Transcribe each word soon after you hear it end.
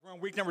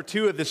Week number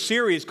 2 of this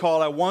series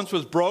called I Once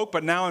Was Broke,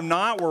 But Now I'm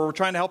Not, where we're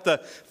trying to help the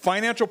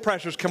financial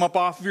pressures come up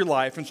off of your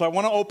life. And so I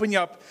want to open you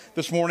up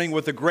this morning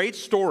with a great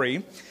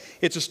story.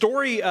 It's a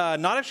story,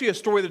 not actually a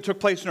story that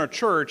took place in our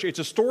church. It's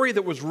a story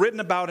that was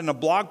written about in a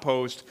blog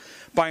post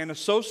by an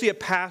associate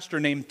pastor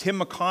named Tim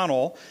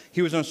McConnell.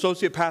 He was an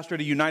associate pastor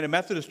at a United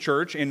Methodist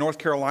Church in North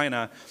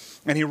Carolina.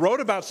 And he wrote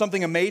about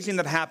something amazing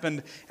that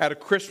happened at a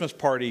Christmas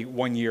party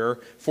one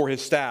year for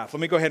his staff. Let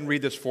me go ahead and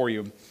read this for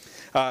you.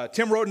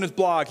 Tim wrote in his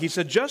blog, he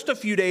said, just a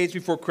few days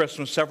before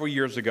Christmas several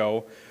years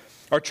ago,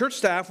 our church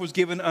staff was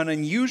given an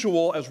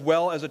unusual as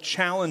well as a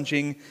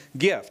challenging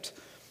gift.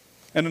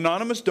 An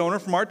anonymous donor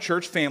from our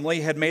church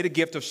family had made a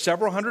gift of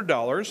several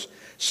 $100s,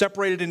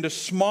 separated into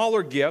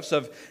smaller gifts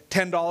of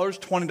 $10,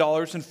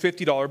 $20, and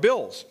 $50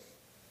 bills.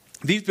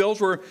 These bills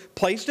were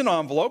placed in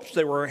envelopes.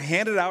 They were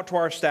handed out to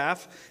our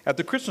staff at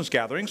the Christmas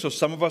gathering. So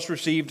some of us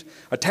received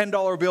a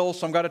 $10 bill,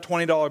 some got a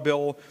 $20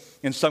 bill,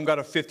 and some got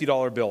a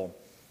 $50 bill.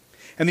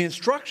 And the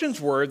instructions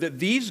were that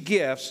these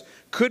gifts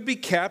could be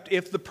kept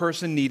if the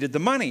person needed the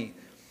money.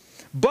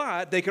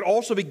 But they could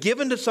also be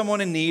given to someone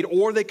in need,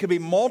 or they could be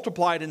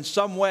multiplied in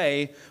some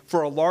way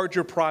for a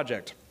larger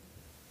project.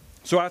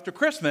 So after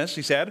Christmas,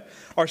 he said,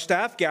 our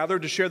staff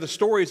gathered to share the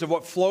stories of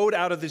what flowed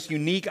out of this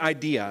unique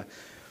idea.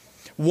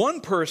 One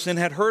person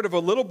had heard of a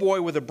little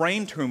boy with a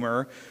brain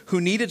tumor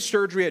who needed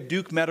surgery at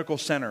Duke Medical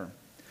Center.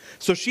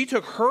 So she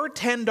took her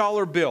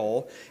 $10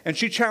 bill and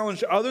she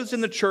challenged others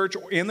in the church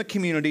or in the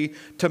community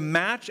to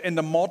match and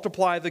to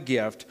multiply the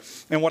gift.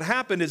 And what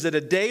happened is that a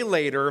day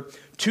later,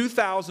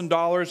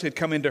 $2,000 had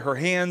come into her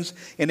hands,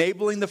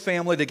 enabling the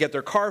family to get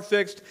their car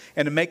fixed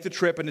and to make the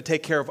trip and to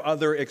take care of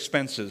other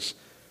expenses.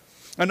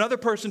 Another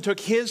person took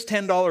his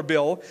 $10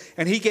 bill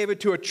and he gave it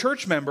to a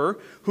church member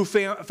who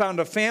found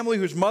a family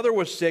whose mother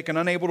was sick and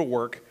unable to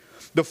work.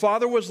 The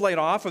father was laid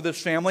off of this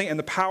family and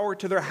the power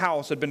to their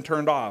house had been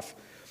turned off.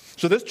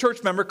 So this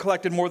church member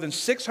collected more than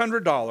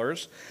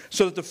 $600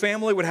 so that the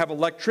family would have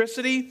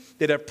electricity,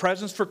 they'd have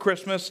presents for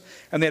Christmas,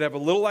 and they'd have a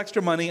little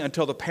extra money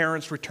until the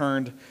parents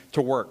returned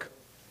to work.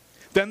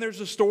 Then there's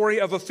the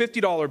story of a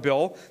 $50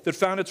 bill that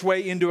found its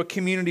way into a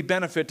community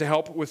benefit to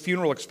help with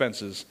funeral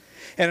expenses.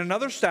 And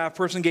another staff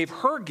person gave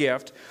her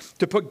gift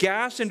to put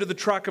gas into the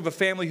truck of a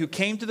family who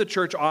came to the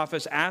church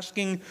office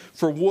asking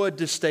for wood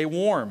to stay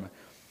warm.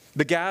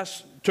 The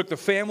gas took the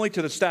family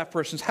to the staff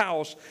person's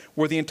house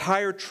where the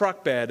entire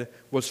truck bed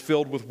was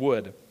filled with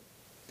wood.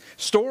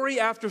 Story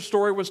after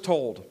story was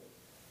told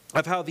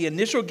of how the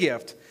initial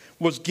gift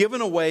was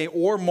given away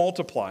or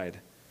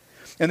multiplied.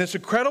 And this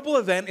incredible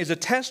event is a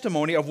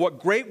testimony of what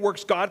great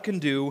works God can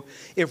do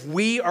if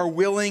we are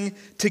willing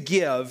to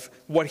give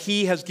what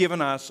He has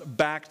given us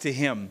back to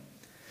Him.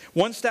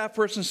 One staff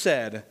person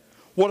said,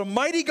 "What a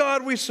mighty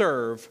God we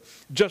serve.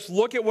 Just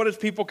look at what His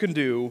people can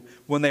do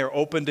when they are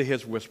open to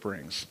His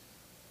whisperings."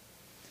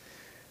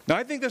 Now,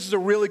 I think this is a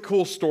really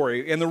cool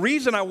story, and the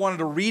reason I wanted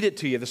to read it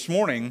to you this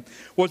morning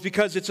was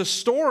because it's a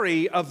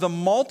story of the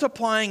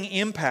multiplying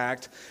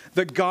impact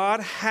that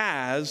God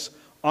has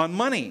on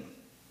money.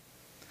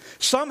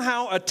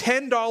 Somehow, a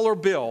 $10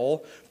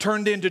 bill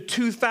turned into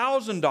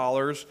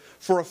 $2,000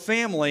 for a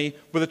family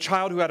with a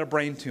child who had a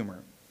brain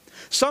tumor.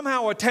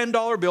 Somehow, a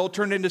 $10 bill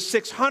turned into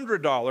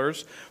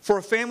 $600 for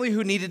a family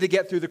who needed to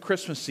get through the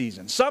Christmas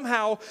season.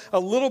 Somehow, a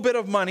little bit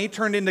of money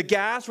turned into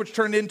gas, which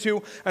turned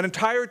into an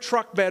entire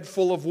truck bed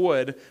full of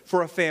wood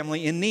for a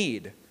family in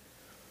need.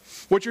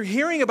 What you're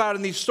hearing about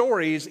in these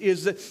stories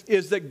is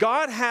that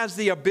God has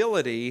the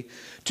ability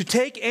to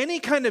take any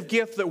kind of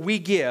gift that we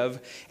give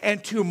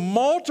and to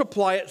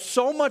multiply it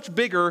so much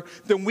bigger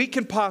than we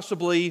can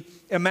possibly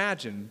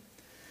imagine.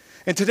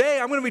 And today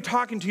I'm going to be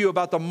talking to you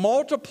about the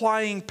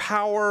multiplying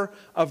power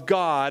of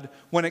God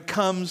when it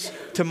comes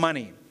to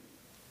money.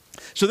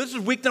 So this is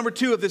week number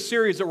 2 of this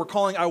series that we're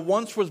calling I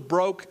Once Was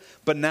Broke,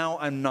 But Now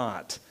I'm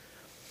Not.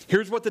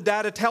 Here's what the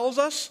data tells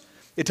us.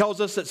 It tells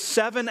us that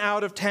 7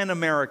 out of 10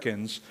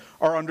 Americans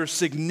are under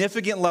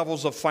significant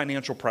levels of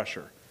financial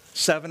pressure.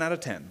 7 out of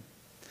 10.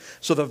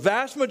 So the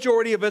vast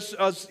majority of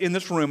us in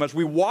this room, as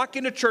we walk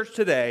into church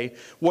today,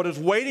 what is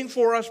waiting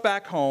for us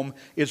back home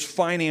is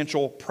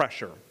financial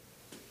pressure.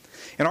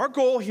 And our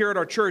goal here at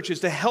our church is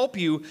to help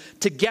you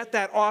to get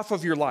that off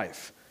of your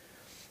life.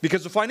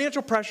 Because the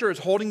financial pressure is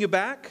holding you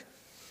back.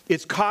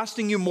 It's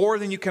costing you more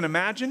than you can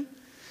imagine.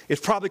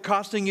 It's probably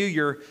costing you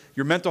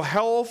your mental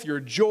health, your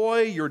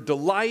joy, your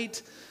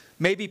delight.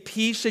 Maybe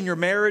peace in your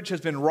marriage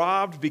has been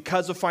robbed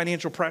because of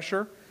financial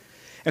pressure.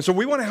 And so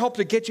we want to help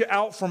to get you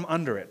out from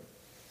under it.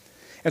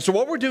 And so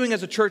what we're doing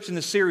as a church in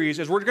this series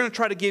is we're going to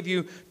try to give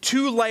you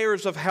 2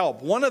 layers of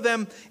help. One of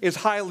them is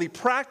highly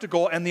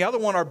practical, and the other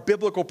one are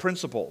biblical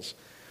principles.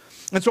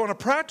 And so on a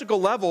practical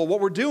level,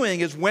 what we're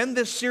doing is when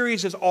this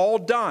series is all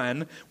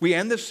done, we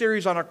end this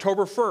series on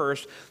October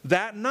 1st,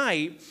 that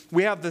night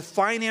we have the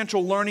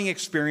financial learning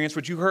experience,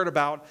 which you heard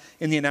about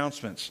in the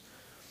announcements.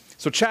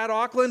 So Chad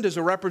Auckland is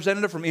a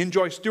representative from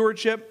Enjoy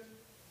Stewardship.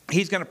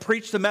 He's going to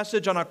preach the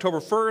message on October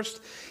 1st.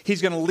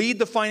 He's going to lead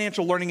the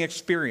financial learning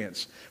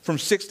experience from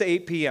 6 to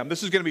 8 p.m.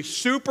 This is going to be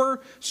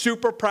super,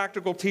 super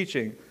practical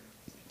teaching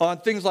on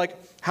things like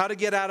how to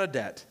get out of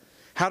debt,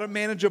 how to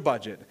manage a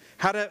budget,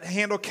 how to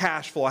handle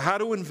cash flow, how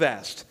to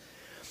invest.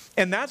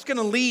 And that's going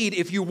to lead,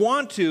 if you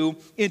want to,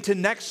 into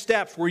next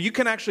steps where you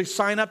can actually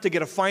sign up to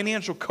get a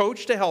financial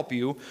coach to help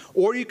you,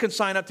 or you can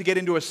sign up to get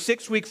into a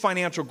 6-week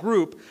financial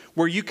group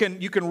where you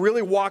can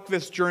really walk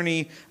this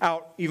journey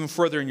out even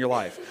further in your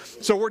life.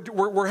 So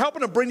we're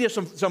helping to bring you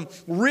some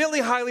really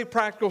highly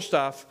practical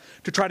stuff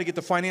to try to get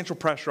the financial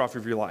pressure off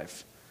of your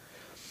life.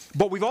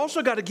 But we've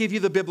also got to give you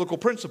the biblical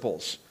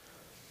principles.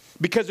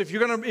 Because if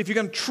you're going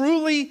to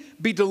truly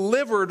be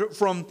delivered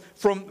from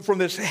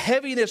this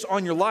heaviness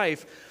on your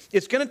life,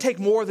 it's going to take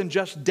more than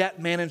just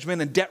debt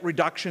management and debt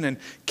reduction and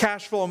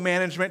cash flow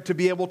management to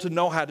be able to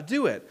know how to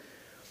do it.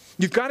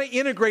 You've got to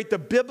integrate the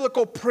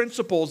biblical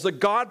principles that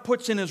God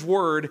puts in His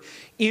Word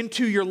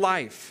into your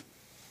life.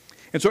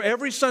 And so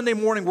every Sunday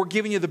morning, we're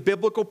giving you the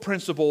biblical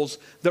principles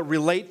that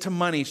relate to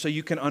money so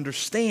you can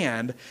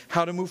understand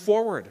how to move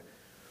forward.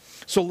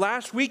 So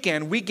last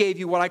weekend, we gave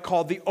you what I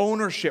call the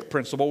ownership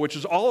principle, which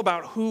is all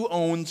about who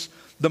owns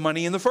the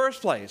money in the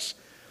first place.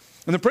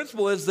 And the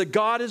principle is that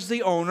God is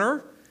the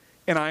owner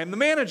and I am the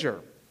manager.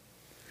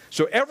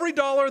 So every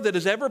dollar that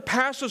has ever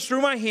passes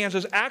through my hands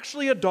is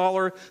actually a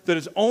dollar that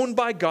is owned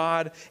by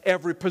God.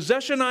 Every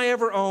possession I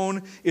ever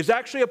own is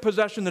actually a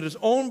possession that is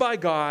owned by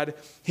God.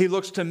 He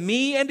looks to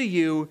me and to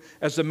you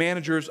as the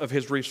managers of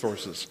His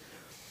resources.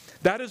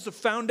 That is the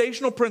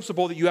foundational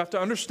principle that you have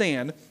to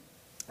understand.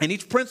 And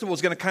each principle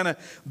is going to kind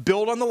of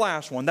build on the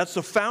last one. That's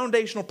the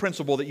foundational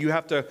principle that you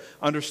have to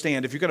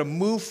understand if you're going to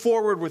move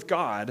forward with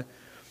God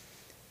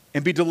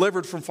and be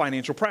delivered from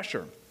financial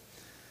pressure.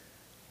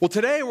 Well,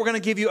 today we're going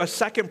to give you a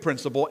second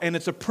principle, and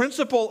it's a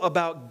principle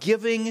about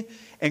giving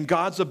and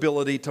God's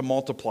ability to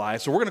multiply.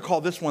 So we're going to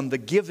call this one the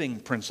giving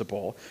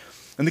principle.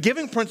 And the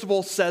giving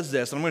principle says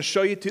this, and I'm going to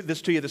show you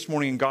this to you this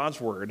morning in God's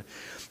Word,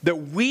 that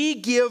we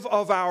give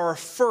of our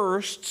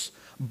firsts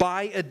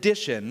by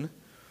addition,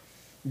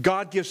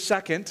 God gives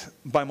second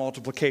by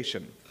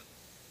multiplication.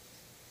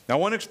 Now, I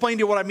want to explain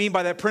to you what I mean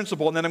by that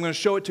principle, and then I'm going to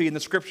show it to you in the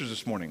Scriptures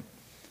this morning.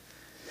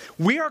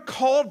 We are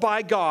called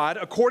by God,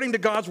 according to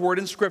God's Word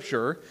in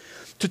Scripture,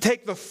 to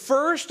take the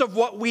first of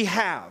what we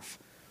have.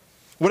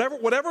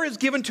 Whatever is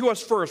given to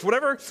us first,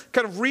 whatever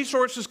kind of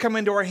resources come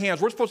into our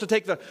hands, we're supposed to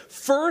take the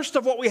first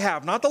of what we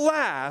have, not the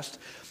last,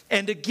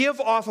 and to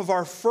give off of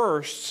our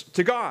firsts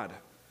to God.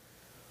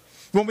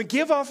 When we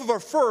give off of our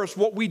first,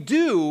 what we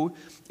do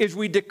is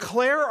we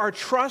declare our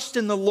trust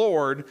in the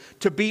Lord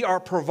to be our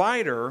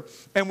provider,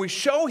 and we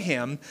show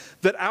Him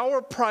that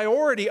our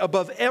priority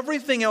above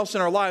everything else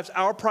in our lives,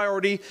 our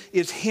priority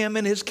is Him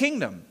and His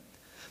kingdom.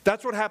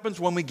 That's what happens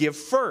when we give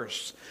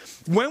first.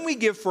 When we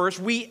give first,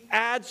 we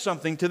add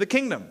something to the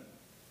kingdom.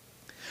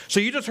 So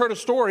you just heard a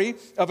story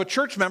of a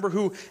church member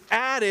who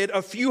added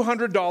a few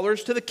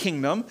 $100s to the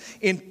kingdom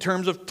in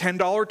terms of $10,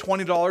 $20,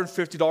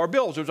 and $50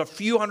 bills. There's a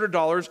few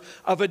 $100s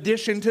of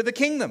addition to the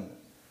kingdom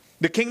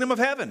of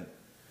heaven.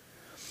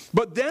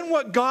 But then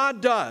what God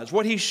does,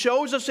 what He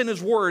shows us in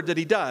His Word that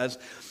He does,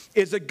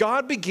 is that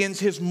God begins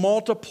His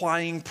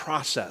multiplying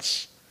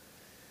process.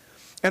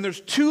 And there's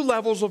two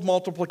levels of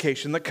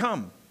multiplication that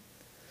come.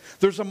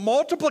 There's a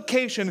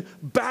multiplication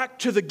back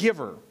to the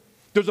giver.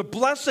 There's a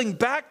blessing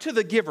back to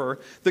the giver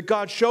that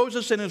God shows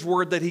us in His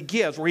Word that He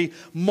gives, where He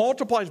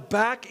multiplies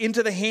back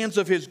into the hands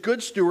of His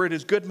good steward,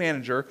 His good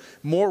manager,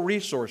 more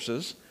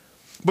resources.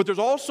 But there's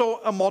also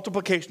a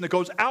multiplication that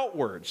goes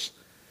outwards,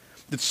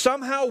 that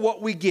somehow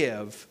what we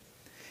give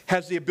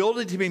has the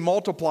ability to be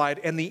multiplied,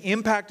 and the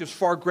impact is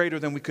far greater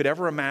than we could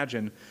ever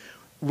imagine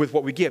with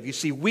what we give. You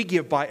see, we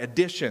give by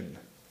addition,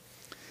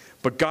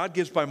 but God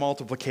gives by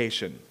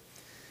multiplication.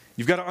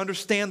 You've got to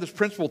understand this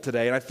principle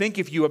today, and I think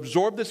if you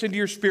absorb this into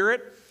your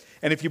spirit,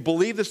 and if you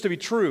believe this to be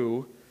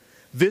true,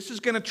 this is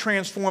going to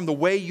transform the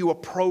way you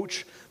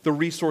approach the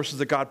resources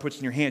that God puts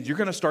in your hands. You're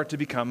going to start to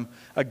become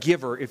a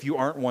giver if you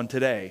aren't one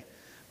today,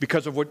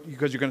 because you're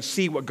going to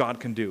see what God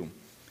can do.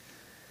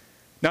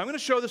 Now, I'm going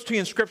to show this to you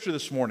in Scripture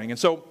this morning. And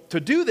so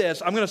to do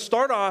this, I'm going to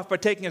start off by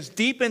taking us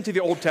deep into the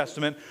Old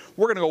Testament.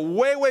 We're going to go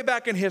way, way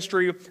back in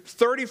history,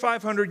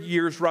 3,500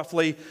 years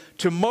roughly,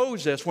 to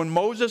Moses, when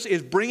Moses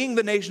is bringing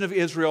the nation of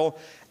Israel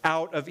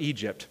out of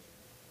Egypt.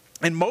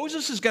 And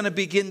Moses is going to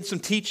begin some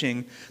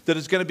teaching that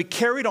is going to be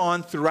carried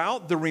on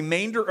throughout the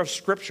remainder of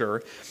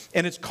Scripture.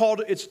 And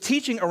it's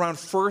teaching around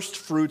first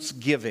fruits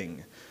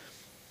giving.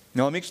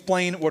 Now, let me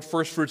explain what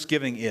first fruits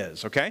giving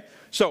is, okay?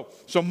 So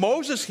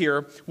Moses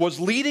here was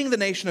leading the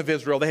nation of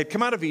Israel. They had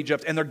come out of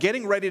Egypt, and they're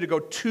getting ready to go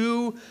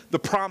to the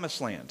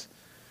Promised Land.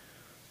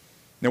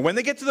 Now, when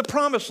they get to the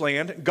Promised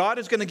Land, God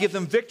is going to give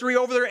them victory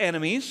over their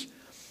enemies,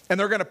 and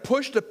they're going to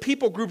push the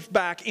people groups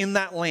back in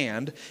that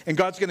land, and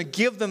God's going to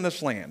give them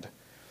this land.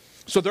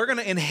 So they're going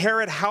to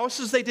inherit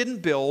houses they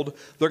didn't build.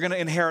 They're going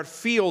to inherit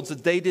fields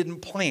that they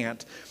didn't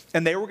plant,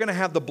 and they were going to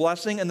have the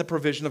blessing and the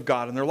provision of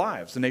God in their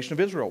lives. The nation of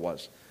Israel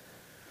was.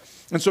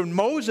 And so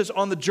Moses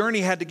on the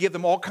journey had to give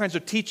them all kinds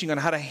of teaching on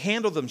how to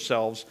handle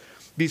themselves.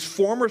 These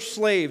former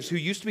slaves who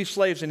used to be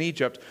slaves in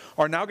Egypt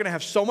are now going to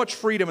have so much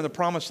freedom in the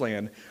Promised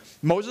Land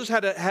Moses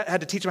had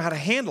to teach them how to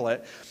handle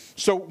it.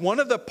 So one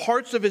of the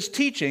parts of his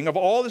teaching, of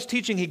all this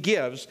teaching he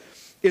gives,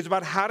 is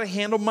about how to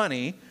handle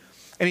money,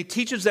 and he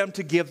teaches them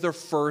to give their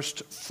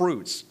first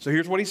fruits. So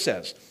here's what he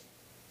says.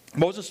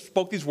 Moses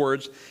spoke these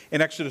words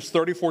in Exodus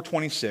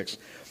 34:26.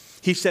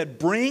 He said,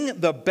 "Bring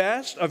the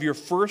best of your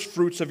first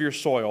fruits of your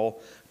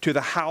soil to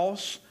the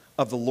house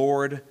of the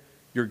Lord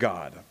your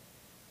God."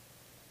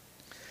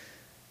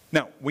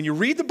 Now, when you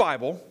read the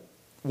Bible,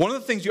 one of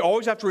the things you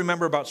always have to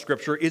remember about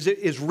Scripture is it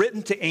is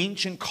written to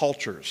ancient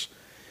cultures.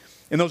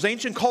 And those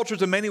ancient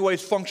cultures in many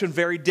ways function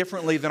very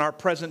differently than our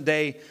present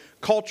day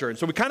culture. And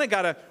so we kind of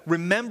got to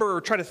remember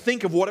or try to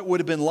think of what it would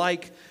have been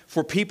like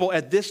for people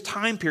at this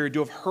time period to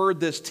have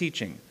heard this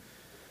teaching.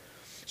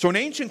 So in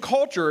ancient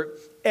culture,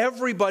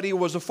 everybody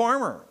was a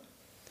farmer.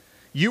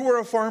 You were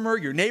a farmer,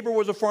 your neighbor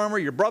was a farmer,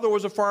 your brother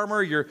was a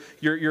farmer, your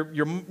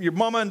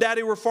mama and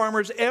daddy were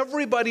farmers.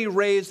 Everybody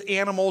raised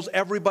animals,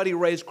 everybody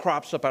raised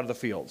crops up out of the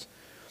fields.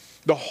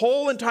 The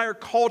whole entire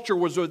culture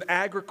was an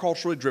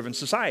agriculturally driven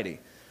society.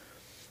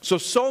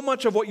 So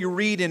much of what you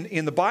read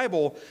in the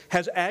Bible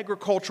has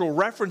agricultural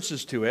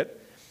references to it.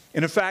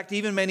 And in fact,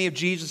 even many of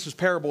Jesus'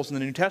 parables in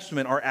the New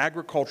Testament are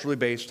agriculturally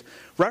based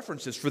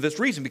references for this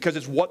reason, because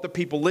it's what the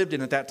people lived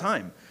in at that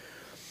time.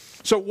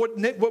 So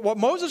what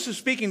Moses is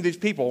speaking to these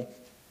people,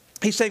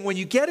 he's saying when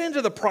you get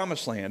into the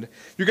promised land,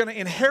 you're going to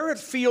inherit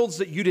fields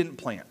that you didn't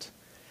plant.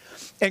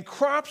 And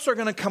crops are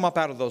going to come up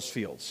out of those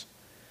fields.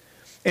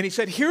 And he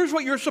said, here's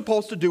what you're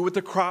supposed to do with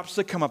the crops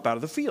that come up out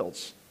of the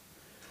fields.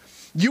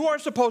 You are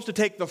supposed to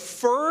take the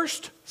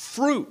first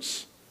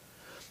fruits,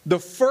 the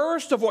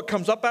first of what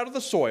comes up out of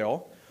the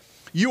soil.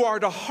 You are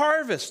to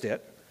harvest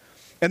it.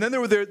 And then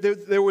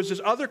there was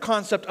this other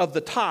concept of the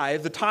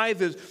tithe. The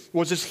tithe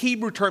was this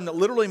Hebrew term that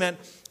literally meant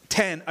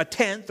a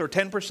tenth or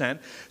 10%.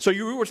 So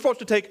you were supposed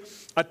to take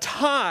a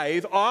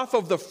tithe off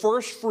of the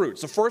first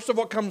fruits, the first of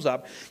what comes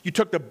up. You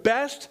took the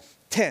best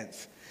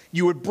tenth.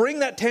 You would bring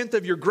that tenth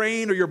of your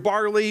grain or your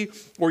barley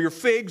or your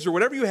figs or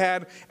whatever you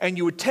had, and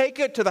you would take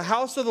it to the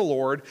house of the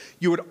Lord.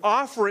 You would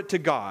offer it to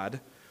God,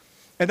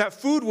 and that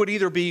food would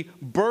either be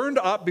burned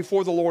up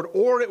before the Lord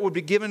or it would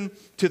be given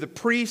to the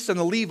priests and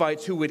the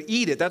Levites who would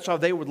eat it. That's how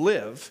they would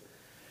live.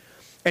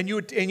 And you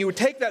would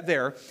take that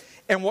there,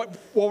 and what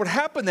would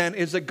happen then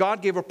is that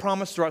God gave a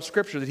promise throughout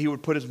Scripture that he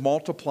would put his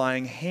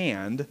multiplying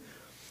hand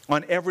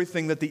on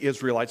everything that the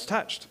Israelites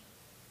touched.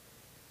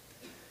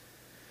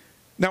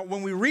 Now,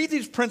 when we read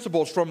these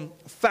principles from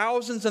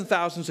thousands and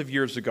thousands of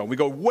years ago, we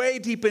go way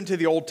deep into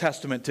the Old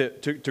Testament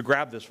to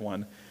grab this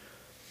one.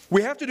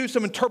 We have to do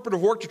some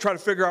interpretive work to try to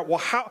figure out, well,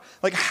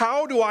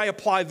 how do I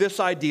apply this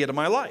idea to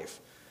my life?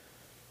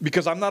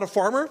 Because I'm not a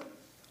farmer,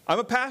 I'm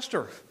a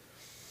pastor.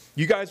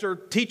 You guys are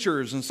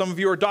teachers, and some of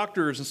you are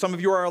doctors, and some of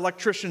you are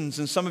electricians,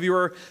 and some of you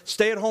are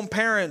stay-at-home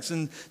parents,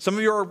 and some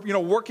of you are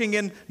working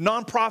in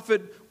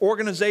nonprofit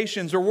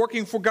organizations or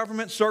working for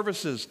government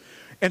services.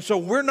 And so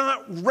we're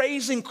not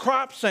raising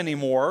crops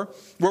anymore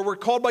where we're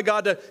called by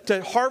God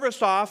to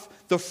harvest off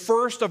the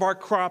first of our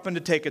crop and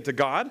to take it to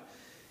God.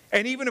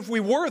 And even if we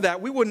were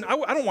that, we wouldn't.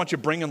 I don't want you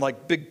bringing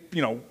like big,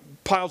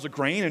 piles of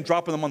grain and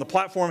dropping them on the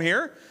platform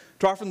here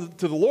to offer them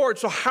to the Lord.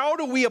 So how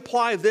do we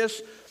apply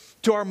this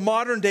to our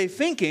modern day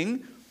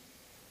thinking?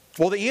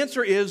 Well, the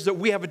answer is that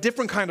we have a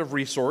different kind of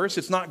resource.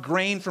 It's not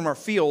grain from our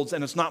fields,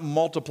 and it's not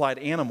multiplied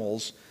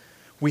animals.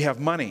 We have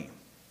money.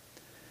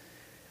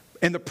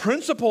 And the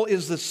principle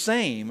is the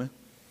same,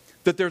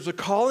 that there's a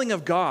calling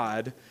of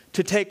God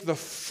to take the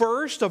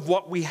first of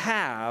what we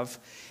have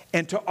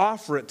and to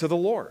offer it to the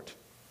Lord,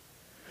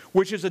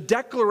 which is a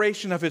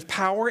declaration of his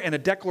power and a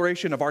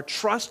declaration of our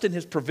trust in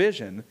his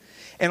provision,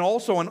 and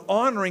also an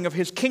honoring of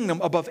his kingdom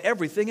above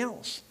everything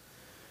else.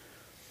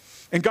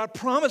 And God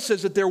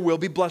promises that there will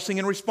be blessing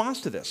in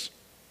response to this.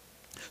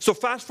 So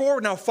fast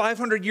forward now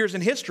 500 years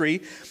in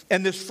history,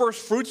 and this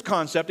first fruits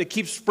concept, it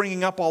keeps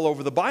springing up all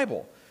over the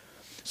Bible.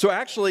 So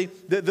actually,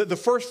 the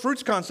first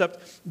fruits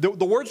concept, the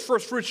words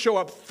first fruits show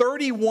up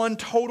 31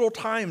 total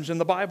times in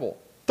the Bible.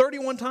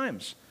 31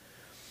 times.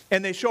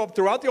 And they show up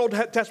throughout the Old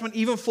Testament,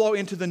 even flow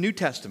into the New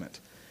Testament.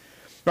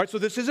 Right? So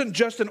this isn't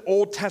just an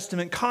Old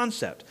Testament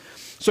concept.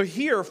 So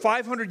here,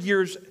 500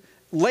 years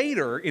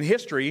later in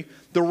history,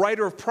 the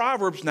writer of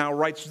Proverbs now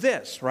writes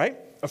this, right?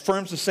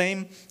 Affirms the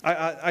same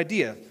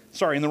idea.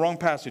 Sorry, in the wrong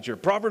passage here.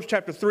 Proverbs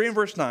chapter 3 and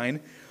verse 9.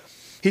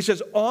 He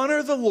says,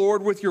 "Honor the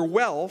Lord with your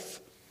wealth,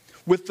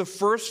 with the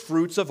first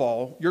fruits of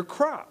all your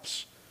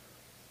crops."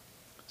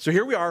 So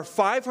here we are,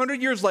 500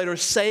 years later,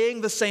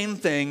 saying the same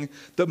thing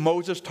that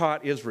Moses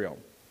taught Israel.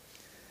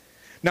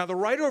 Now, the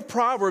writer of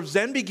Proverbs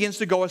then begins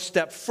to go a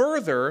step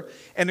further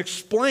and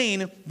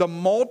explain the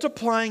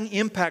multiplying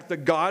impact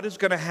that God is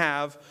going to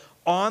have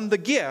on the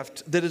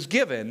gift that is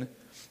given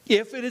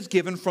if it is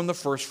given from the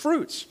first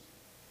fruits.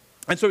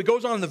 And so he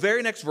goes on in the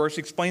very next verse, he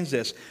explains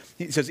this.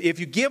 He says, if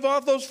you give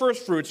off those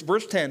first fruits,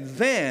 verse 10,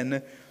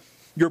 then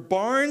your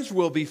barns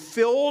will be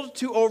filled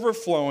to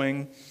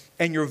overflowing,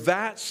 and your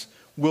vats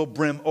will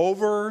brim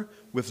over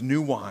with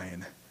new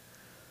wine.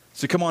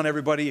 So come on,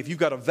 everybody. If you've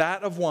got a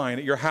vat of wine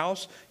at your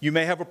house, you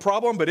may have a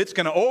problem, but it's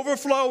going to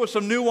overflow with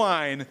some new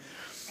wine.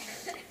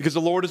 because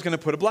the Lord is going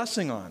to put a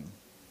blessing on.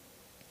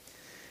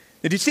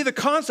 Did you see the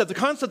concept? The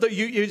concept that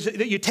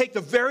you take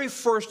the very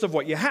first of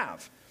what you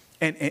have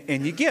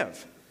and you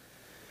give.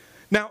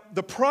 Now,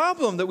 the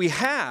problem that we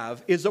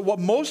have is that what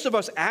most of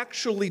us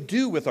actually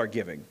do with our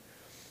giving.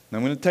 And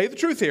I'm going to tell you the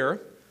truth here.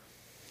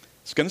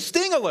 It's going to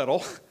sting a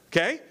little,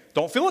 okay?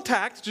 Don't feel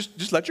attacked.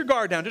 Just let your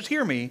guard down. Just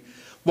hear me.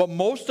 What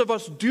most of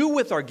us do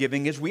with our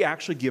giving is we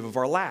actually give of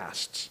our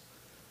lasts.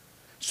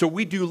 So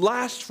we do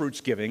last fruits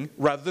giving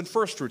rather than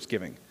first fruits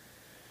giving.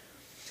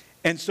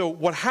 And so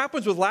what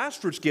happens with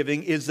last fruits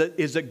giving is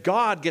that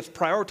God gets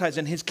prioritized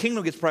and his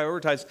kingdom gets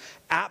prioritized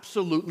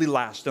absolutely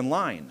last in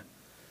line.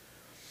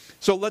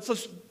 So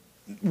let's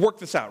work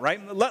this out, right?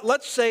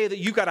 Let's say that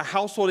you've got a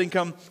household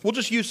income. We'll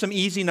just use some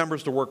easy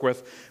numbers to work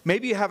with.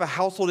 Maybe you have a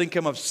household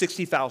income of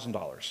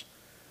 $60,000.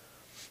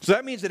 So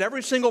that means that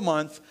every single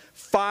month,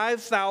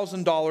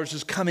 $5,000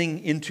 is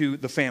coming into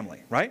the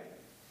family, right?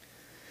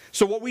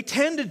 So what we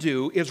tend to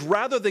do is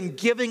rather than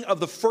giving of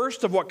the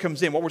first of what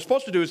comes in, what we're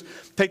supposed to do is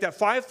take that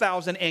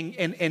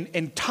 $5,000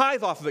 and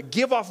tithe off of it,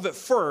 give off of it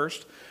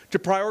first to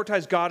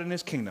prioritize God and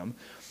his kingdom.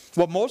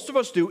 What most of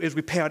us do is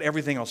we pay out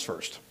everything else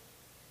first.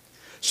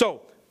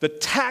 So the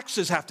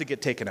taxes have to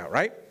get taken out,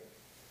 right?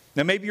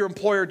 Now maybe your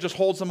employer just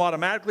holds them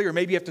automatically, or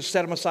maybe you have to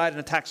set them aside in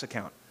a tax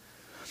account.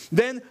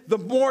 Then the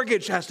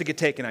mortgage has to get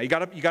taken out. You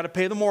got to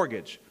pay the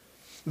mortgage.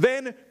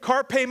 Then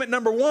car payment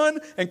number 1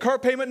 and car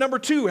payment number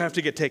 2 have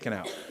to get taken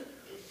out.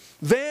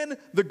 Then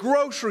the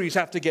groceries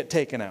have to get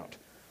taken out.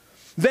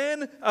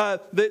 Then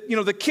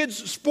the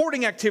kids'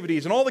 sporting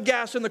activities and all the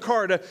gas in the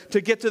car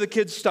to get to the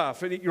kids'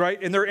 stuff,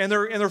 right? And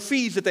their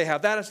fees that they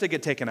have, that has to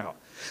get taken out.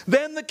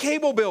 Then the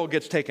cable bill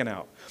gets taken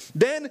out.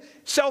 Then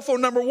cell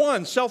phone number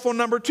 1, cell phone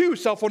number 2,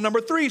 cell phone number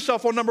 3, cell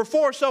phone number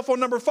 4, cell phone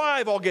number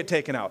 5 all get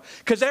taken out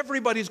because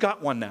everybody's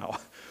got one now.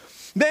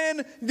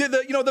 Then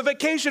the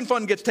vacation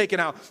fund gets taken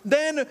out.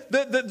 Then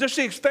just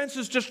the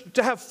expenses just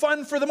to have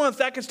fun for the month,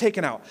 that gets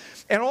taken out.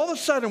 And all of a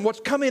sudden,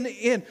 what's coming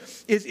in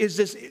is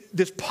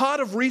this pot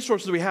of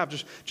resources we have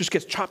just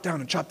gets chopped down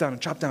and chopped down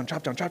and chopped down,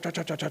 chopped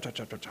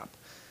down, chop.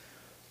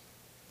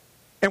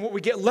 And what we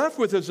get left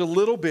with is a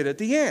little bit at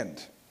the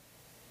end.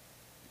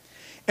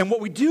 And what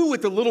we do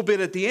with the little bit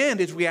at the end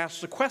is we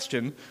ask the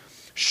question,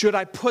 should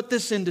I put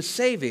this into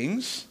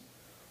savings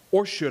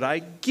or should I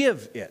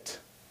give it?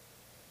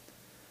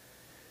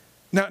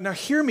 Now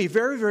hear me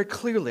very, very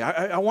clearly.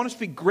 I want to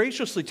speak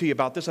graciously to you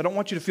about this. I don't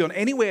want you to feel in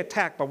any way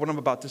attacked by what I'm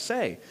about to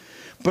say.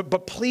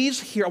 But please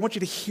hear, I want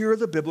you to hear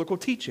the biblical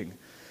teaching.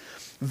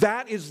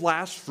 That is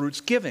last fruits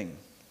giving.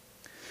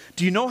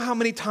 Do you know how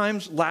many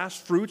times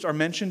last fruits are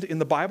mentioned in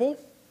the Bible?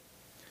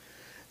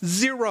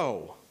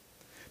 0.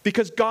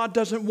 Because God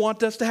doesn't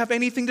want us to have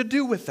anything to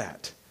do with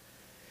that.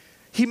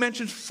 He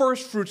mentions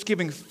first fruits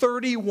giving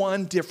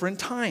 31 different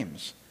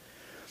times.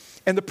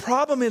 And the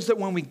problem is that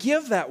when we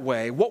give that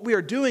way, what we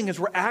are doing is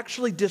we're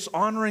actually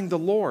dishonoring the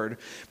Lord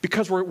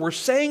because we're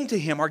saying to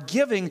him, our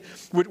giving,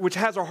 which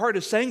has our heart,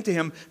 is saying to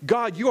him,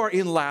 God, you are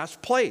in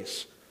last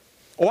place.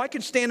 Oh, I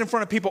can stand in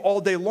front of people all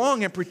day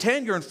long and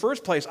pretend you're in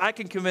first place. I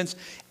can convince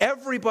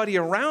everybody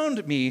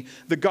around me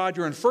that, God,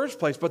 you're in first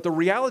place. But the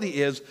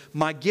reality is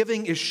my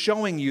giving is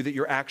showing you that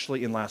you're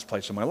actually in last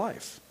place in my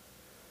life.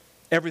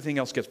 Everything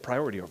else gets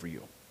priority over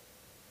you.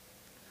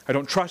 I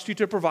don't trust you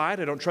to provide.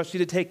 I don't trust you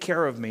to take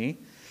care of me.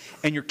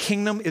 And your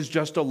kingdom is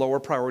just a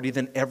lower priority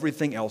than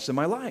everything else in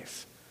my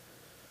life.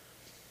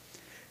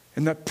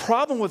 And the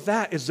problem with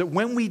that is that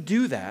when we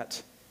do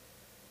that,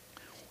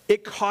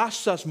 it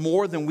costs us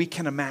more than we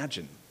can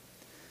imagine.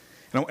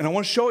 And I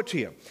want to show it to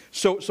you.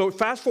 So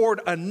fast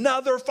forward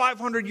another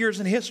 500 years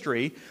in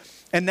history,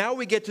 and now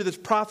we get to this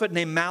prophet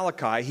named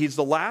Malachi. He's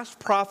the last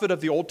prophet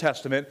of the Old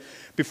Testament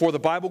before the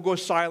Bible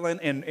goes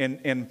silent,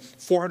 and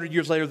 400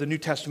 years later the New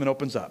Testament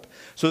opens up.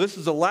 So this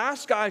is the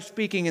last guy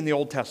speaking in the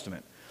Old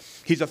Testament.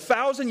 He's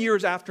 1,000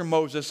 years after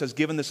Moses has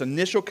given this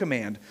initial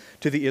command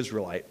to the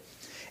Israelite.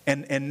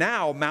 And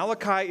now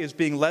Malachi is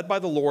being led by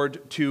the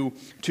Lord to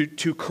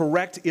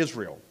correct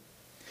Israel.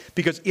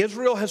 Because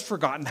Israel has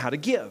forgotten how to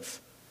give.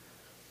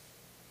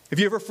 Have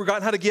you ever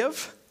forgotten how to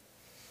give?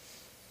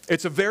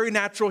 It's a very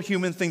natural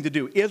human thing to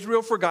do.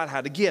 Israel forgot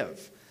how to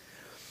give.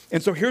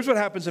 And so here's what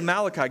happens in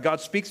Malachi.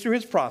 God speaks through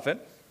his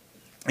prophet,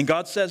 and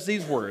God says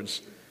these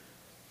words,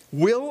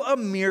 "Will a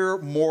mere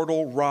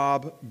mortal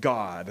rob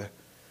God?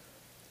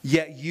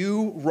 Yet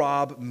you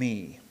rob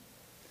me.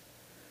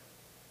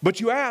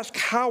 But you ask,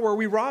 how are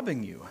we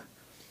robbing you?"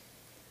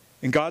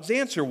 And God's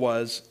answer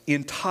was,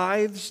 in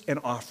tithes and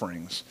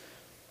offerings.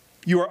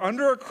 You are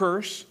under a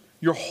curse,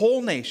 your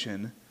whole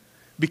nation,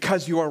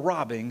 because you are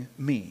robbing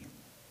me.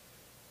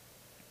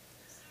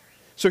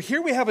 So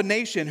here we have a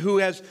nation who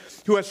has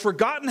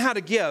forgotten how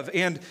to give,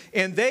 and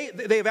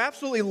they've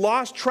absolutely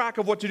lost track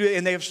of what to do,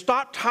 and they have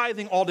stopped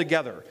tithing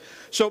altogether.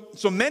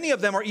 So many of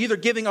them are either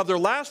giving of their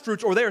last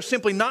fruits, or they are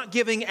simply not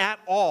giving at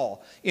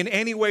all in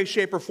any way,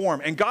 shape, or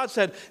form. And God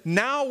said,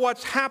 now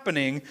what's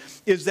happening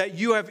is that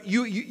you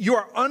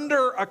are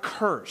under a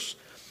curse.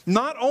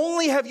 Not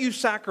only have you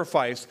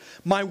sacrificed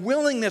my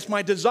willingness,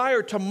 my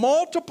desire to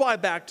multiply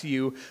back to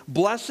you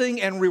blessing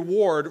and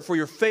reward for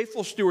your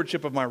faithful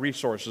stewardship of my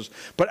resources,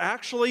 but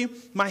actually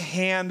my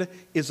hand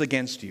is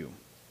against you.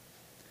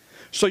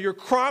 So your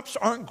crops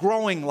aren't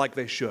growing like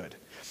they should,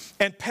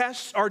 and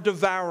pests are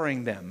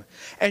devouring them,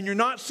 and you're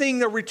not seeing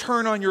the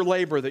return on your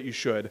labor that you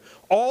should,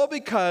 all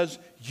because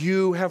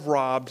you have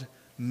robbed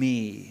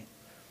me.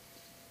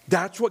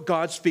 That's what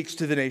God speaks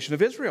to the nation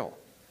of Israel.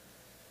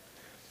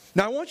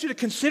 Now, I want you to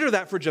consider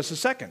that for just a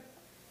second.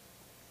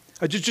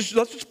 Let's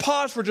just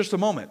pause for just a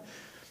moment.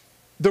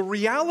 The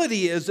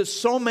reality is that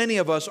so many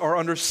of us are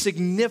under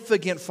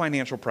significant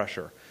financial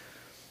pressure.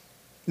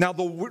 Now,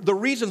 the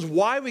reasons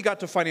why we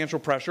got to financial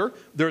pressure,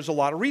 there's a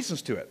lot of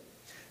reasons to it.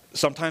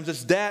 Sometimes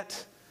it's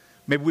debt.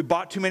 Maybe we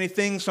bought too many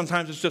things.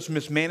 Sometimes it's just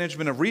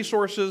mismanagement of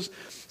resources.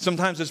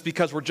 Sometimes it's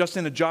because we're just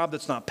in a job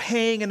that's not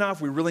paying enough.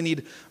 We really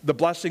need the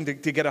blessing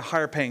to get a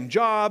higher paying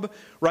job,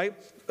 right?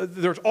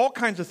 There's all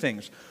kinds of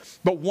things.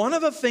 But one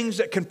of the things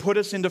that can put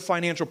us into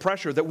financial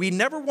pressure that we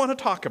never want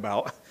to talk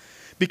about,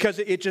 because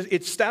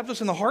it stabs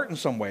us in the heart in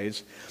some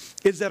ways,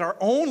 is that our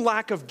own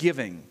lack of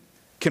giving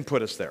can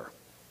put us there.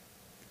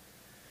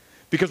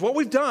 Because what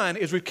we've done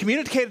is we've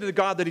communicated to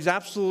God that He's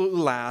absolutely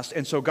last,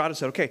 and so God has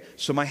said, okay,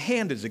 so my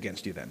hand is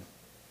against you then.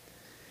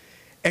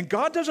 And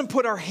God doesn't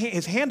put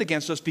His hand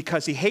against us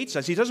because He hates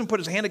us. He doesn't put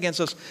His hand against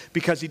us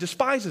because He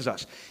despises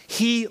us.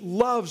 He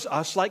loves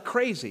us like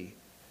crazy.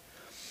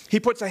 He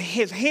puts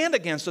His hand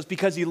against us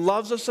because He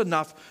loves us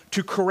enough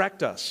to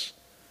correct us.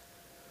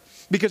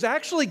 Because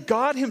actually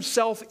God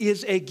Himself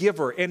is a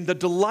giver, and the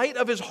delight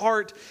of His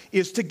heart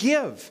is to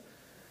give.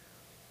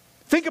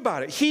 Think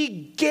about it.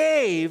 He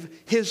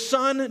gave His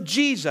Son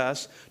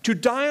Jesus to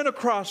die on a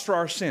cross for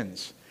our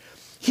sins.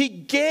 He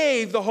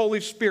gave the Holy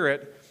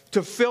Spirit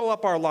to fill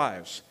up our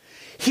lives.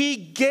 He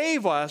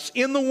gave us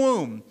in the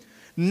womb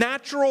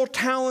natural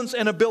talents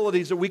and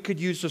abilities that we could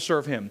use to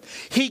serve Him.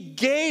 He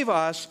gave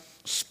us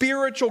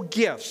spiritual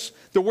gifts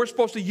that we're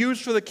supposed to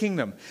use for the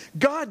kingdom.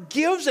 God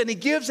gives and He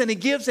gives and He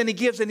gives and He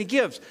gives and He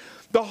gives.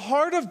 The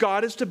heart of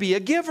God is to be a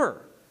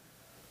giver.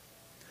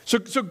 So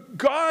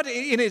God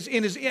in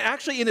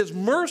His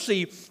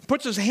mercy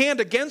puts His hand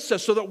against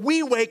us so that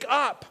we wake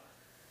up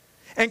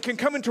and can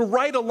come into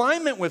right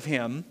alignment with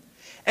Him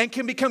and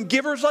can become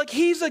givers like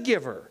He's a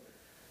giver.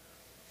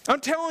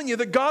 I'm telling you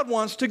that God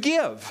wants to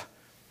give.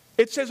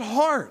 It's His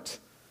heart.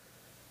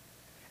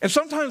 And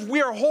sometimes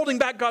we are holding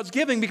back God's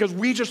giving because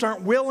we just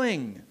aren't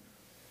willing.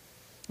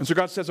 And so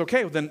God says,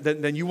 okay,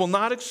 then you will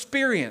not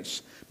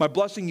experience my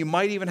blessing. You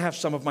might even have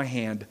some of my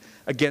hand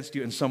against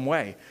you in some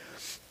way.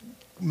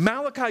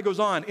 Malachi goes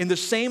on in the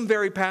same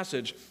very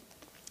passage,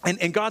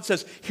 and God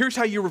says, here's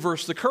how you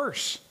reverse the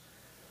curse.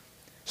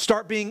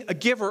 Start being a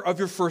giver of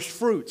your first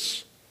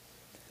fruits.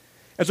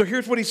 And so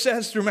here's what He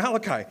says through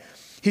Malachi.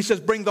 He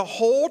says, bring the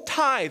whole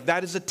tithe,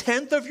 that is a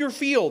tenth of your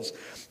fields,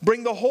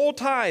 bring the whole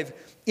tithe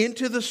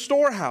into the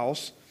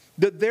storehouse,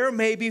 that there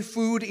may be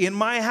food in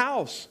my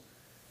house.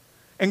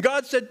 And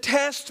God said,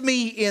 test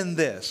me in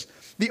this.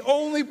 The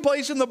only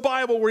place in the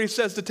Bible where He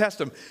says to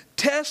test Him.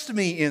 Test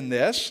me in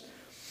this.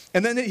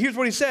 And then here's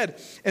what He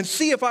said. And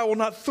see if I will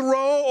not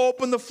throw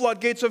open the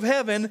floodgates of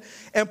heaven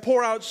and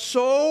pour out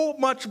so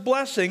much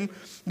blessing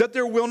that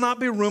there will not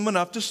be room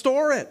enough to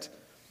store it.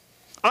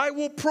 I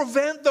will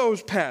prevent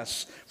those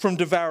pests from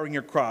devouring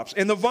your crops,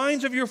 and the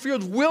vines of your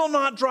fields will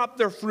not drop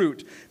their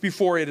fruit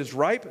before it is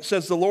ripe,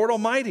 says the Lord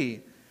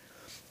Almighty.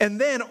 And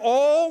then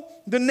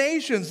all the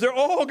nations, they're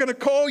all going to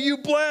call you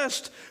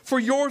blessed, for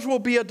yours will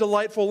be a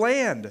delightful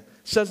land,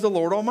 says the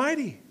Lord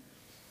Almighty.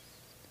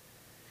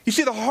 You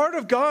see, the heart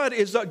of God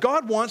is that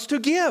God wants to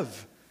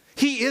give.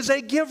 He is a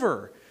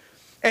giver.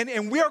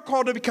 And we are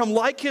called to become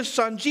like His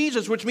Son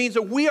Jesus, which means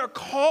that we are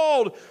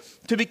called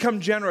to become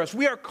generous.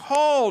 We are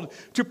called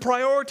to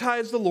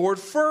prioritize the Lord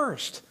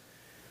first.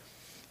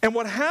 And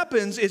what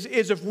happens is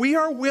if we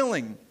are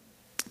willing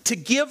to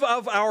give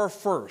of our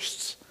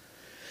firsts,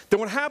 then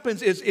what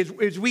happens is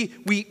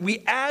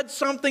we add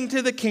something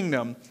to the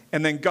kingdom,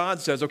 and then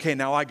God says, okay,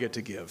 now I get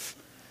to give.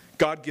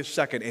 God gives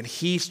second, and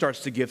He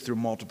starts to give through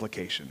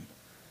multiplication.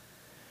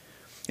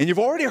 And you've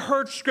already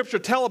heard Scripture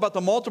tell about the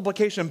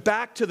multiplication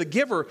back to the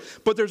giver,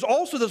 but there's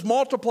also this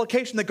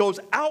multiplication that goes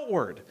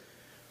outward.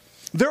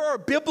 There are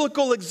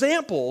biblical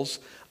examples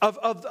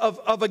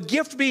of a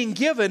gift being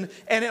given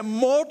and it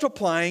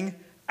multiplying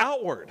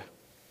outward.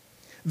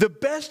 The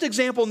best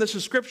example in this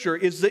of Scripture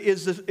is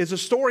the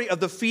story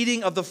of the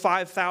feeding of the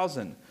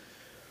 5,000.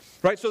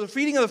 Right? So the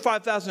feeding of the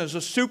 5,000 is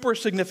a super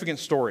significant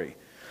story.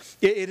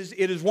 It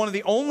is one of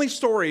the only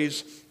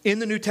stories in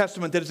the New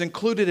Testament that is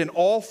included in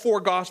all four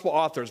gospel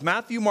authors.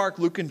 Matthew, Mark,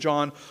 Luke, and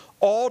John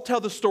all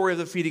tell the story of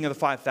the feeding of the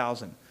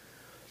 5,000.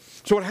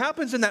 So what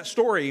happens in that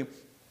story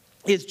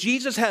is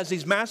Jesus has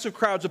these massive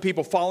crowds of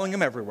people following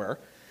Him everywhere.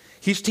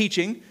 He's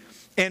teaching.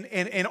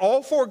 And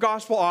all four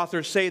gospel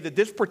authors say that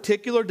this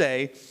particular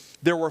day,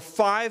 there were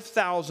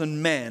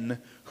 5,000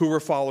 men who were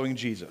following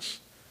Jesus.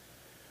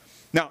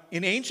 Now,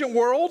 in ancient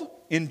world,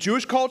 in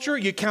Jewish culture,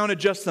 you counted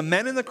just the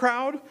men in the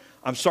crowd.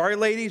 I'm sorry,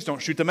 ladies, don't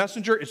shoot the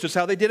messenger. It's just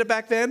how they did it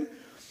back then.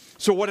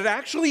 So what it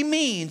actually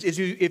means is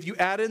if you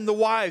add in the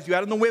wives, you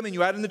add in the women,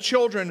 you add in the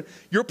children,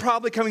 you're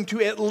probably coming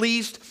to at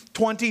least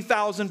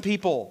 20,000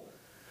 people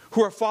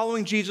who are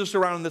following Jesus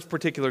around on this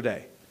particular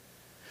day.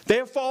 They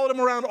have followed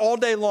him around all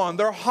day long.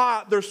 They're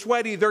hot, they're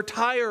sweaty, they're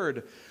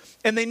tired,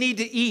 and they need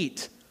to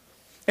eat.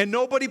 And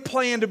nobody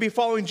planned to be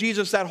following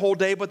Jesus that whole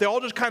day, but they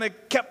all just kind of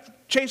kept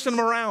chasing him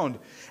around.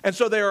 And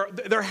so they're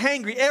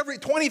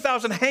hangry.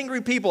 20,000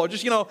 hangry people are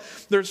just,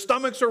 their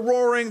stomachs are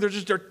roaring.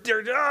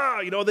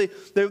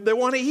 They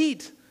want to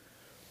eat.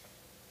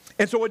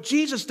 And so what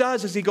Jesus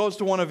does is he goes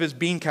to one of his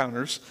bean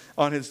counters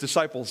on his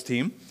disciples'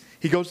 team.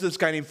 He goes to this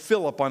guy named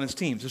Philip on his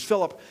team. Says,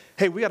 Philip,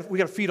 hey, we got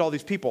to feed all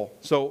these people.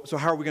 So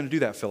how are we going to do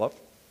that, Philip?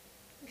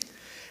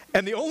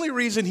 And the only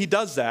reason he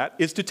does that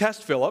is to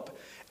test Philip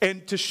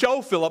and to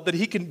show Philip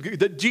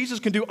that Jesus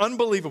can do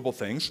unbelievable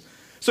things.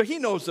 So he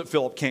knows that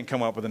Philip can't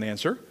come up with an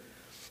answer.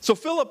 So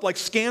Philip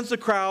scans the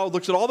crowd,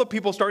 looks at all the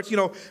people, starts,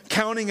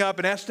 counting up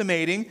and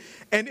estimating.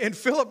 And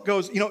Philip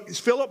goes,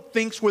 Philip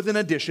thinks with an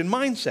addition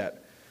mindset.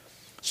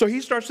 So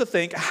he starts to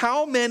think,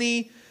 how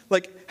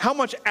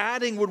much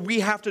adding would we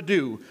have to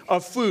do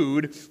of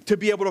food to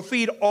be able to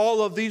feed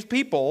all of these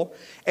people?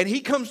 And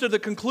he comes to the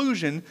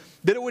conclusion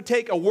that it would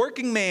take a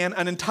working man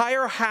an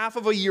entire half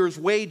of a year's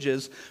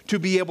wages to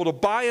be able to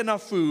buy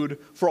enough food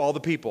for all the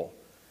people.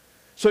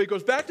 So he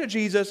goes back to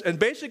Jesus and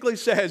basically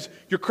says,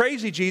 you're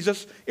crazy,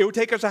 Jesus. It would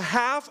take us a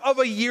half of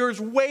a year's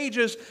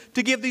wages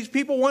to give these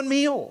people one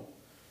meal.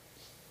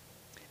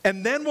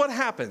 And then what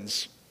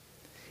happens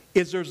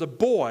is there's a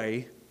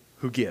boy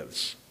who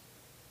gives.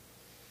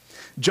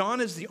 John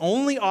is the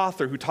only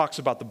author who talks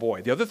about the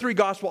boy. The other three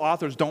gospel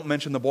authors don't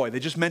mention the boy. They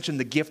just mention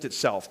the gift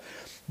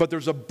itself. But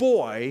there's a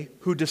boy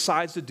who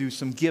decides to do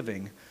some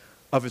giving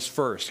of his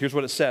first. Here's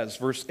what it says,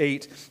 verse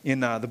 8 in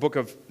the book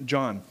of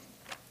John.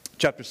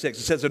 Chapter 6,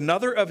 it says,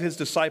 another of his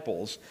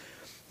disciples,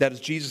 that is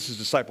Jesus'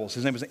 disciples,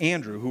 his name was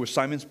Andrew, who was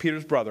Simon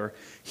Peter's brother,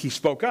 he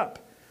spoke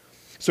up.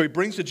 So he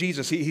brings to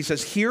Jesus, he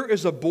says, here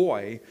is a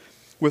boy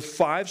with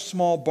 5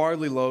 small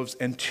barley loaves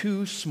and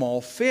 2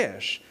 small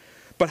fish.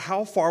 But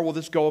how far will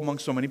this go among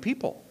so many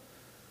people?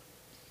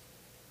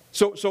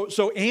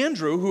 So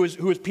Andrew, who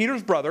is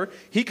Peter's brother,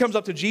 he comes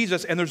up to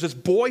Jesus, and there's this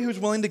boy who's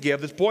willing to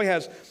give. This boy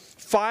has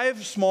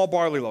 5 small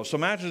barley loaves. So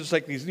imagine it's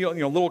like these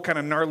little kind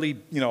of gnarly,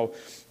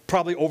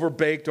 probably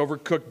overbaked,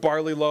 overcooked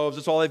barley loaves.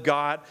 That's all they've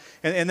got.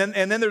 And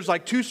then there's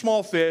 2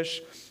 small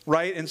fish,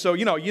 right? And so,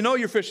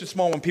 your fish is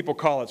small when people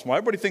call it small.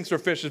 Everybody thinks their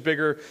fish is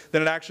bigger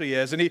than it actually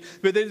is.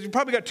 But they've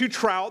probably got 2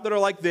 trout that are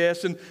like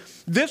this. And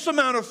this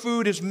amount of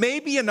food is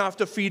maybe enough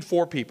to feed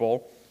 4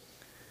 people.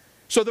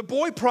 So the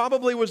boy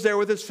probably was there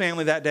with his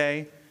family that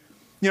day.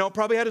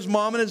 Probably had his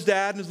mom and his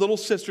dad and his little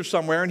sister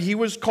somewhere. And he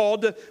was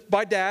called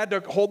by dad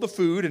to hold the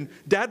food. And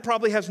dad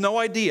probably has no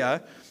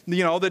idea,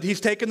 that he's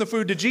taken the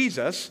food to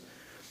Jesus.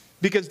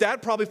 Because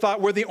dad probably thought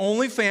we're the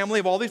only family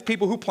of all these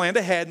people who planned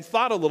ahead and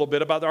thought a little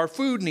bit about our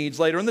food needs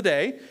later in the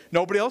day.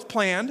 Nobody else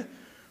planned,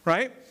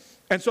 right?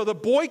 And so the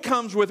boy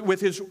comes with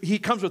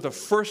the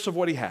first of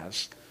what he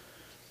has.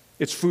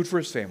 It's food for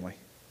his family.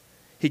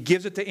 He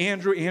gives it to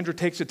Andrew. Andrew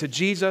takes it to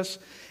Jesus.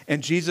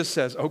 And Jesus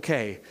says,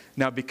 okay,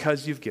 now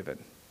because you've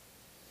given,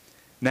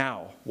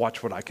 now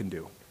watch what I can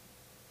do.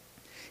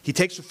 He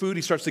takes the food.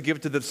 He starts to give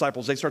it to the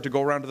disciples. They start to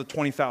go around to the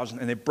 20,000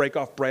 and they break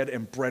off bread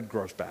and bread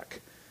grows back.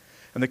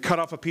 And they cut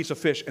off a piece of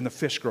fish, and the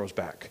fish grows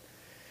back.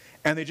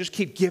 And they just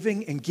keep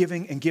giving and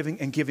giving and giving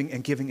and giving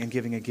and giving and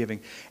giving and giving.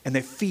 And they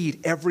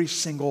feed every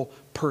single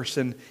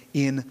person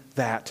in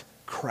that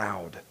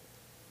crowd.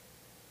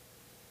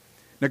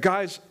 Now,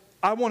 guys,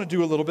 I want to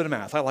do a little bit of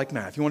math. I like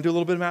math. You want to do a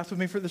little bit of math with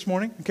me for this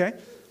morning? Okay.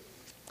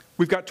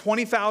 We've got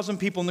 20,000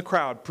 people in the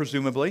crowd,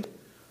 presumably.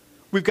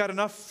 We've got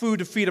enough food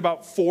to feed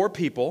about 4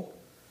 people.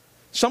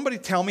 Somebody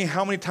tell me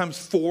how many times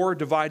 4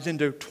 divides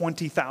into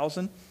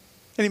 20,000?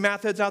 Any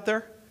math heads out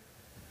there?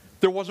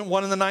 There wasn't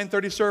one in the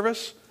 9:30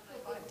 service?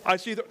 I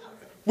see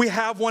we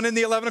have one in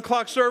the 11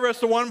 o'clock service.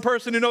 The one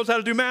person who knows how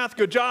to do math,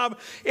 good job.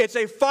 It's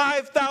a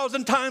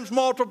 5,000 times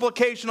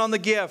multiplication on the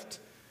gift.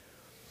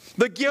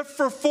 The gift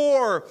for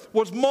 4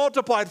 was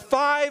multiplied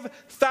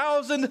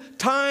 5,000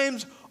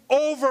 times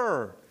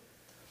over.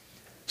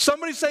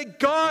 Somebody say,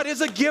 God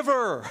is a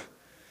giver.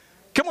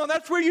 Come on,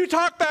 that's where you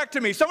talk back to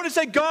me. Somebody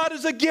say, God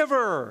is a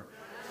giver.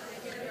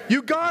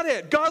 You got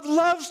it. God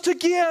loves to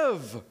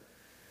give.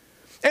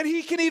 And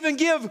he can even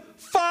give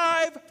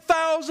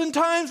 5,000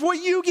 times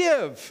what you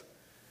give.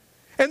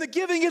 And the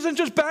giving isn't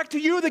just back to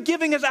you. The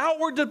giving is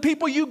outward to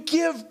people you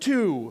give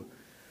to.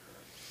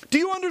 Do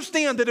you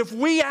understand that if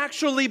we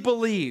actually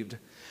believed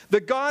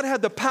that God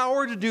had the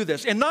power to do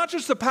this, and not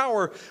just the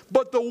power,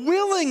 but the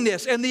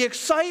willingness and the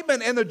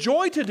excitement and the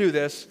joy to do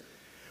this,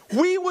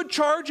 we would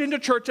charge into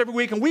church every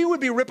week and we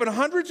would be ripping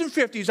hundreds and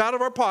fifties out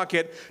of our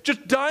pocket,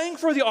 just dying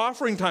for the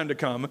offering time to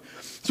come,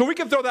 so we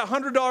can throw that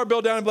 $100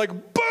 bill down and be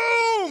like,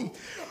 boom!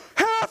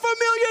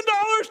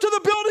 $500,000 to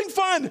the building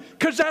fund,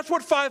 because that's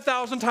what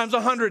 5,000 times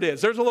 100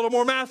 is. There's a little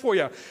more math for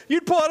you.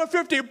 You'd pull out a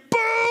 50,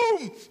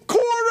 boom,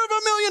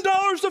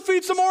 $250,000 to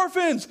feed some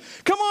orphans.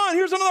 Come on,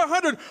 here's another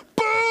 100,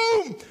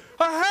 boom,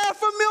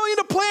 $500,000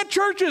 to plant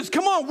churches.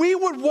 Come on, we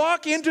would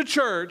walk into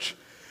church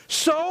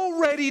so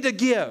ready to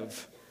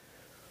give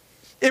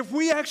if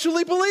we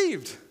actually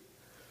believed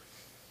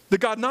that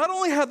God not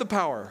only had the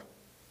power,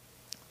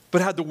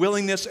 but had the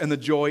willingness and the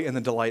joy and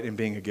the delight in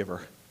being a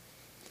giver.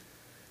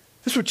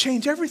 This would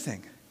change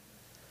everything.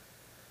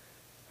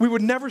 We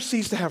would never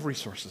cease to have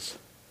resources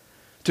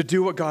to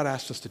do what God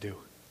asked us to do.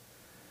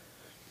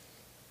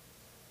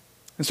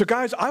 And so,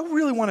 guys, I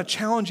really want to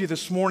challenge you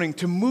this morning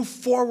to move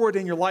forward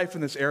in your life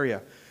in this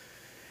area.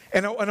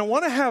 And I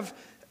want to have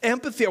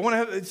empathy. I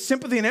want to have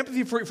sympathy and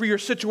empathy for your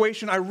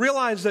situation. I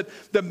realize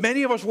that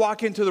many of us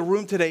walk into the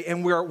room today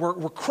and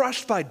we're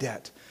crushed by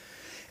debt.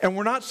 And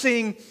we're not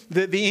seeing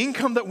the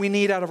income that we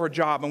need out of our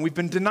job. And we've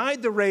been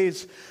denied the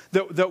raise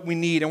that we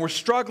need. And we're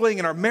struggling.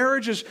 And our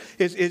marriage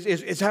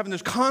is having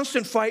this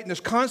constant fight and this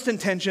constant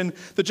tension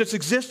that just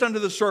exists under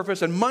the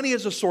surface. And money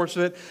is a source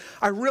of it.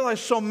 I realize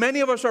so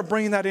many of us are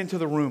bringing that into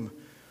the room.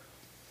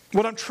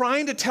 What I'm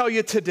trying to tell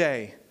you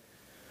today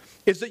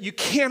is that you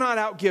cannot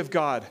outgive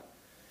God.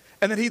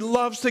 And that He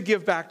loves to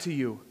give back to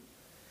you.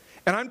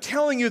 And I'm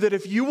telling you that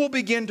if you will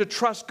begin to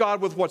trust God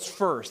with what's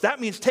first,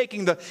 that means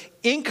taking the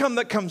income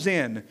that comes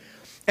in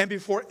and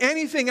before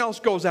anything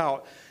else goes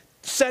out,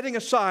 setting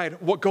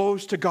aside what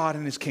goes to God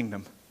and His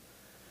kingdom.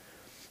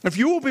 If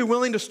you will be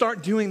willing to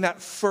start doing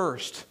that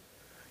first,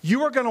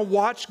 you are going to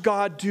watch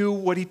God do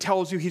what He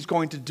tells you He's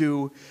going to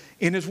do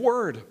in His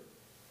Word.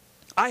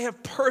 I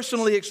have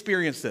personally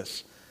experienced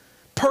this.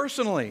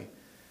 Personally.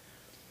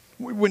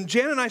 When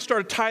Jen and I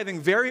started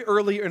tithing very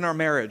early in our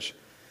marriage,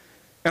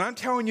 and I'm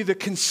telling you the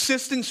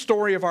consistent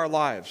story of our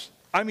lives.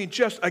 I mean,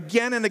 just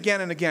again and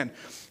again and again.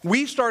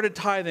 We started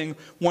tithing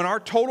when our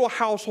total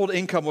household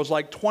income was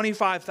like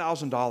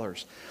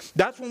 $25,000.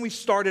 That's when we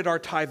started our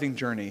tithing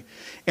journey.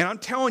 And I'm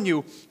telling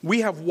you,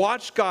 we have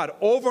watched God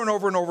over and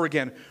over and over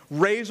again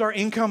raise our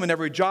income in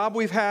every job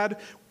we've had,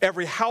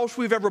 every house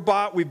we've ever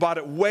bought. We bought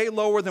it way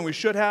lower than we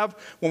should have.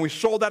 When we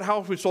sold that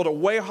house, we sold it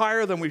way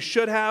higher than we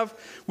should have.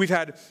 We've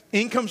had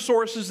income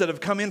sources that have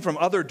come in from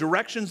other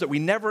directions that we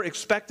never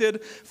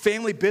expected,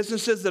 family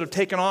businesses that have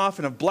taken off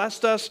and have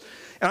blessed us.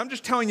 And I'm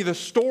just telling you, the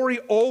story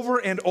over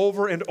and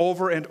over and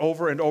over and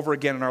over and over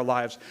again in our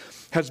lives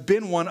has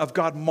been one of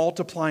God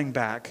multiplying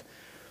back.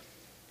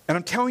 And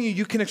I'm telling you,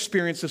 you can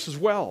experience this as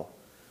well.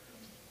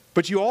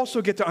 But you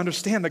also get to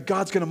understand that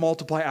God's going to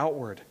multiply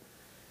outward.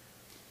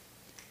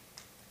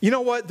 You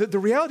know what? The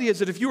reality is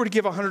that if you were to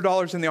give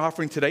 $100 in the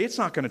offering today, it's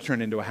not going to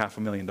turn into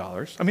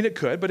 $500,000. I mean, it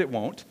could, but it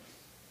won't.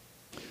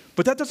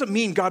 But that doesn't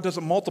mean God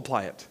doesn't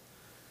multiply it.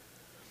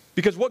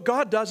 Because what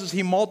God does is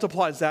He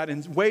multiplies that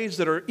in ways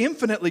that are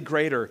infinitely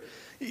greater.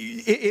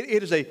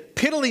 It is a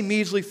piddly,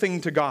 measly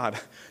thing to God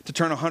to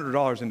turn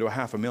 $100 into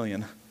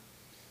 $500,000.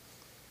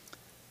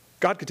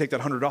 God could take that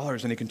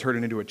 $100 and He can turn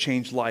it into a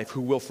changed life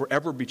who will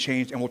forever be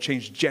changed and will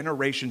change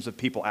generations of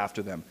people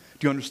after them.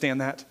 Do you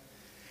understand that?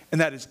 And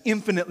that is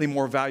infinitely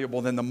more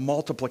valuable than the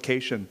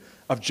multiplication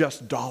of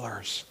just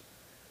dollars.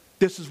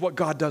 This is what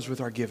God does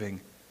with our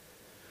giving.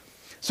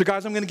 So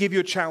guys, I'm going to give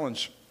you a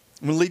challenge.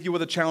 I'm going to leave you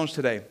with a challenge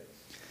today.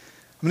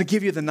 I'm going to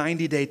give you the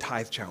 90-day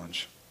tithe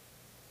challenge.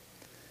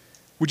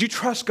 Would you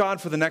trust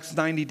God for the next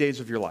 90 days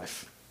of your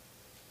life?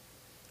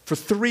 For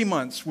 3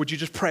 months, would you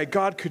just pray,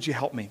 God, could you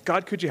help me?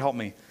 God, could you help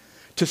me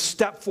to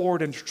step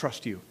forward and to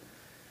trust you?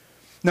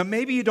 Now,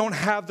 maybe you don't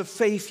have the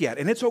faith yet,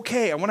 and it's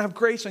okay. I want to have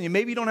grace on you.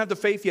 Maybe you don't have the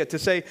faith yet to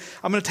say,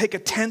 I'm going to take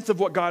 1/10 of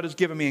what God has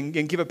given me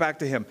and give it back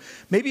to Him.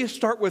 Maybe you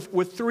start with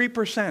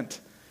 3%.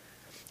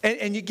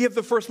 And you give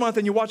the first month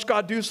and you watch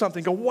God do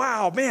something. Go,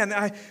 wow,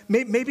 man,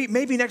 maybe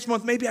next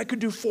month, maybe I could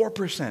do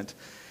 4%.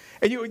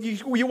 And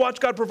you watch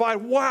God provide.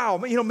 Wow,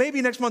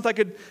 maybe next month I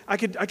could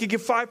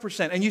give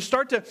 5%. And you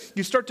start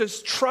to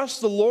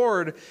trust the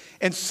Lord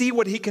and see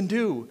what He can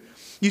do.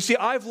 You see,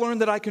 I've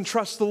learned that I can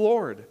trust the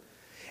Lord.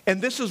 And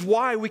this is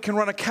why we can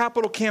run a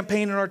capital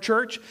campaign in our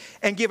church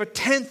and give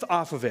 1/10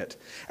 off of it.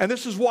 And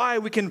this is why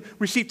we can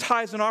receive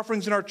tithes and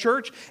offerings in our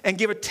church and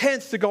give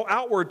 1/10 to go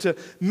outward to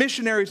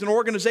missionaries and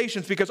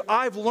organizations, because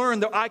I've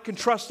learned that I can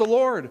trust the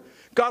Lord.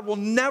 God will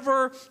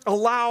never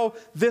allow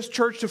this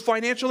church to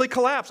financially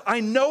collapse. I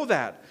know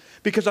that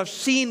because I've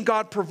seen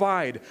God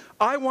provide.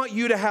 I want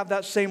you to have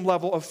that same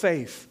level of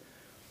faith.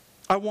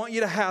 I want you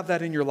to have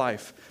that in your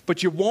life.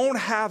 But you won't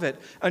have it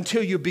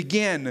until you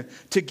begin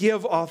to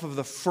give off of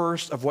the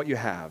first of what you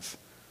have.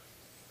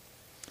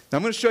 Now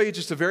I'm going to show you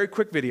just a very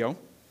quick video.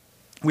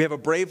 We have a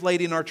brave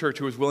lady in our church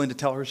who is willing to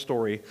tell her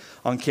story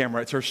on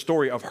camera. It's her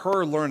story of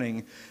her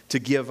learning to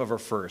give of her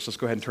first. Let's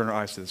go ahead and turn our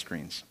eyes to the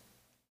screens.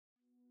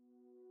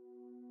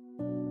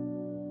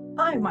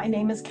 Hi, my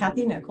name is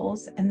Kathy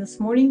Nichols, and this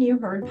morning you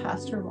heard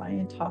Pastor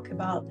Ryan talk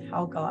about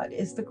how God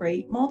is the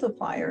great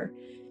multiplier.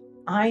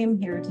 I am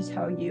here to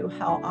tell you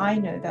how I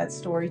know that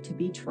story to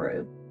be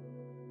true.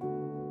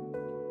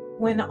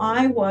 When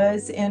I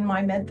was in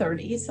my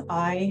mid-30s,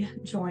 I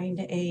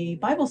joined a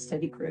Bible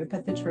study group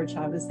at the church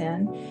I was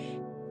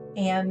in,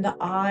 and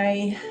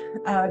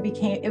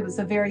it was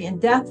a very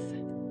in-depth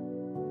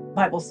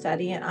Bible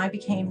study, and I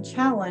became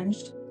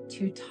challenged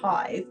to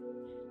tithe.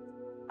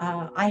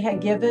 I had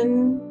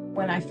given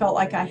when I felt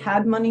like I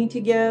had money to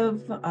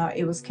give.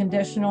 It was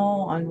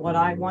conditional on what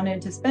I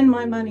wanted to spend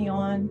my money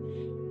on.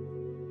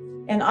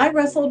 And I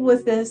wrestled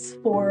with this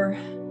for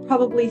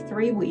probably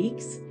 3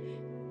 weeks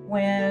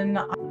when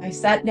I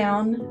sat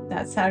down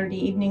that Saturday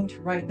evening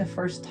to write the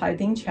first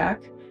tithing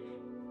check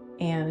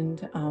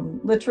and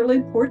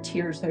literally poured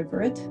tears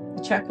over it.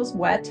 The check was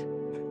wet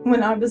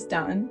when I was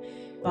done,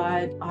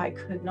 but I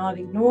could not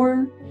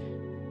ignore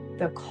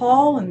the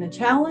call and the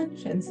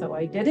challenge, and so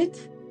I did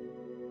it.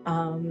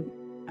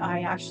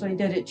 I actually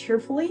did it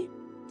cheerfully,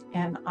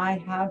 and I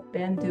have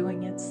been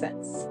doing it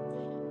since.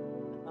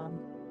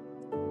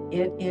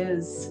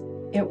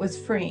 It was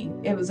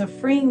freeing. It was a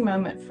freeing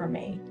moment for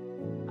me.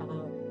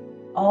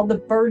 All the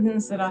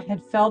burdens that I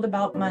had felt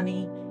about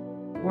money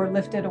were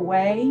lifted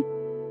away.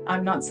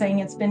 I'm not saying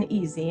it's been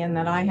easy and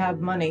that I have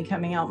money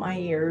coming out my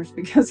ears,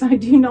 because I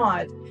do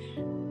not.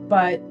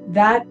 But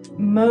that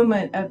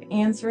moment of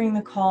answering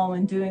the call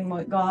and doing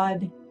what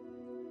God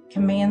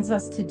commands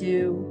us to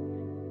do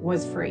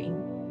was freeing.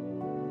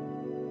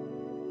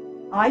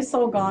 I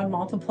saw God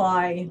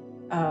multiply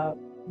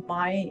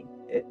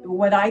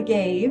what I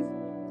gave,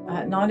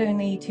 not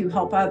only to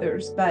help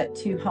others, but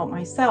to help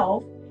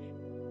myself.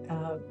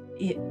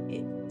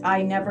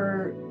 I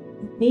never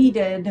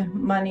needed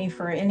money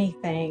for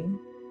anything.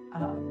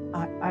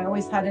 I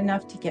always had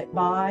enough to get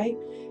by.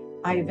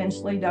 I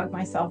eventually dug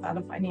myself out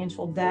of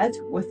financial debt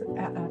with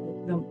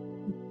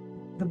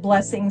the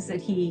blessings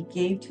that He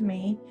gave to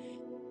me.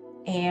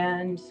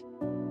 And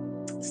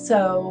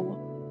so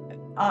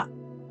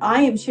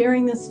I am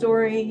sharing this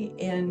story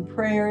in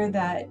prayer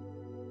that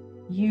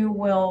you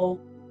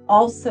will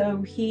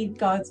also heed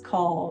God's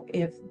call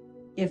if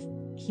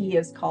He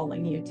is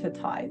calling you to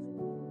tithe.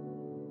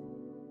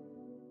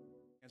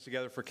 Hands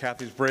together for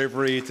Kathy's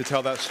bravery to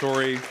tell that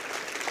story.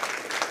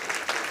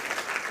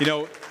 You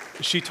know,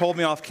 she told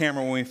me off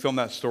camera when we filmed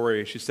that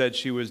story, she said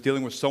she was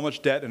dealing with so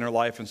much debt in her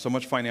life and so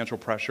much financial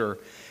pressure.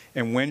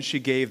 And when she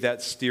gave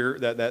that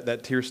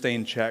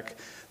tear-stained check,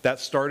 that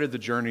started the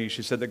journey.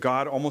 She said that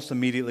God almost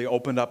immediately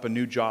opened up a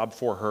new job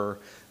for her,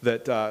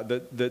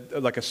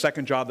 like a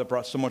second job that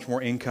brought so much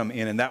more income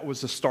in. And that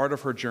was the start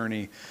of her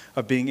journey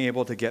of being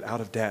able to get out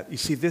of debt. You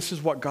see, this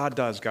is what God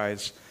does,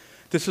 guys.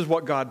 This is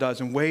what God does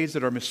in ways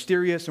that are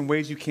mysterious, in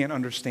ways you can't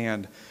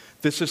understand.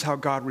 This is how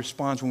God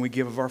responds when we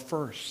give of our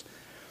first.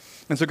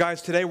 And so,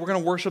 guys, today we're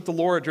going to worship the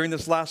Lord. During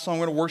this last song,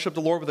 we're going to worship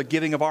the Lord with the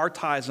giving of our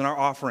tithes and our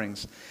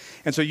offerings.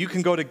 And so you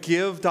can go to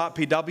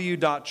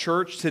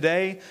give.pw.church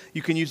today.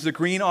 You can use the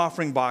green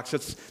offering box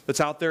that's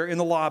out there in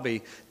the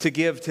lobby to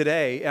give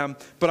today.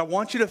 But I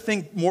want you to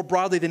think more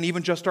broadly than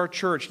even just our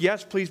church.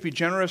 Yes, please be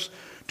generous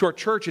to our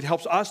church. It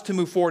helps us to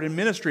move forward in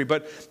ministry.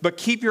 But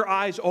keep your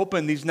eyes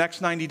open these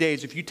next 90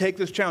 days. If you take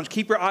this challenge,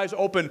 keep your eyes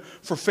open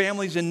for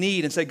families in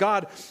need and say,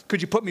 God,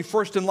 could you put me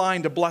first in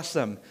line to bless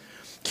them?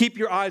 Keep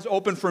your eyes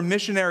open for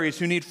missionaries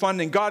who need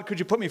funding. God, could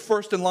you put me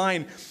first in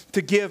line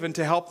to give and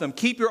to help them?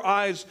 Keep your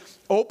eyes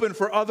open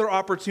for other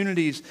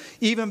opportunities,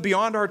 even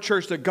beyond our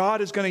church, that God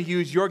is going to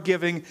use your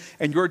giving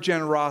and your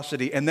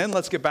generosity. And then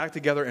let's get back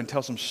together and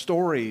tell some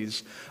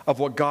stories of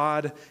what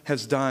God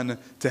has done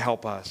to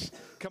help us.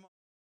 Come on.